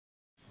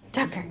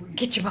Tucker,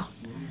 get your bone.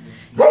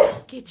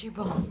 Get your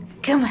bone.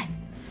 Come on.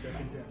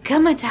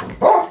 Come on,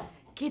 Tucker.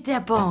 Get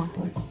that bone.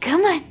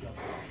 Come on.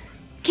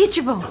 Get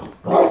your bone.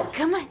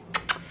 Come on.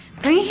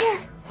 Bring it here.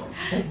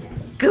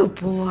 Good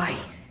boy.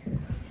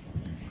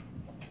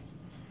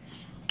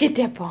 Get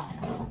that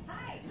bone.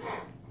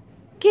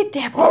 Get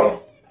that bone.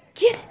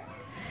 Get it.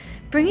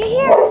 Bring it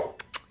here.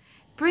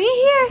 Bring it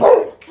here.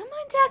 Come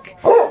on, Tuck.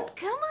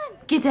 Come on.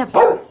 Get that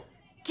bone.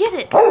 Get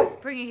it.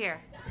 Bring it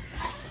here.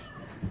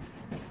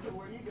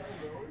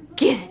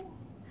 Get it.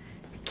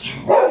 Get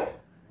it.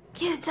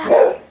 Get it, Tuck.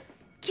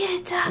 Get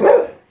it, Tuck.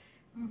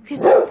 Get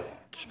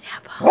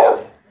that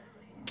bone.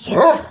 Get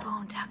that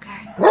bone, Tucker.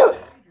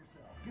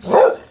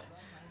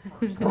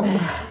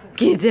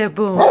 Get that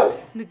bone.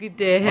 Look at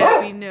that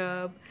happy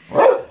nub.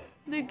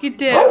 Look at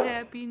that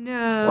happy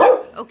nub.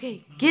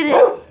 Okay, get it.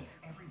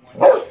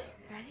 Ready?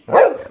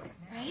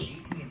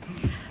 Ready?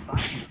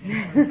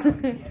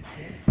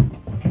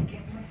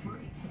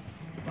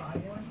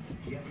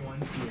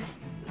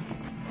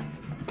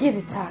 Get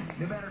it, Tuck.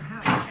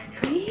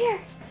 Bring it here.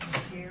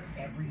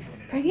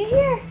 Bring it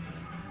here.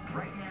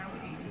 Right now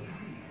at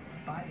AT&T,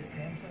 buy the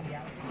Samsung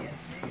Galaxy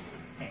S6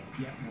 and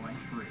get one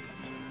free.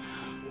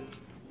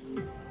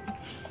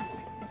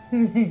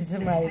 It's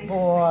my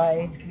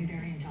boy.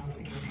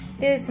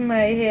 It's my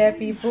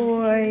happy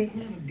boy.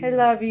 I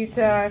love you,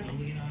 Tuck.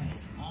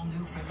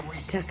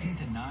 Tuck. Get it.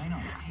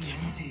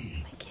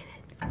 Get it.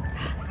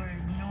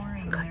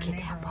 Go get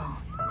that bone.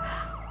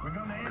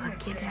 Go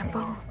get that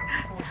bone.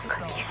 Go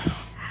get it.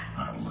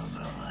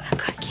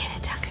 Go get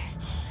it, Tucker.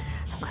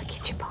 I'm gonna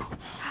get your bone.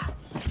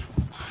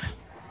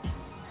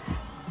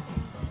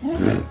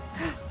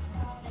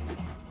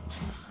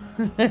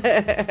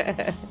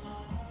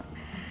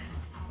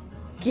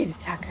 Get it,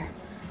 Tucker.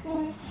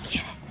 Get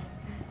it.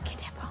 Get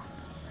that bone.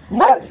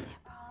 Get that bone.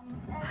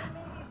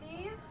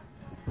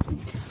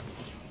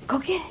 Go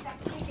get it.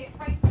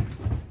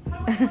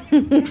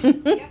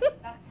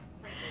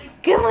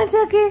 Come on,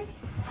 Tucker.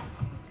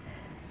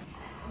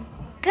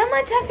 Come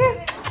on, Tucker.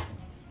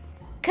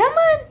 Come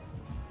on.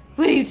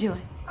 What are you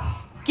doing?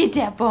 Get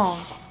that bone.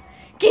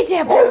 Get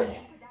that bone.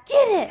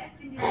 Get it.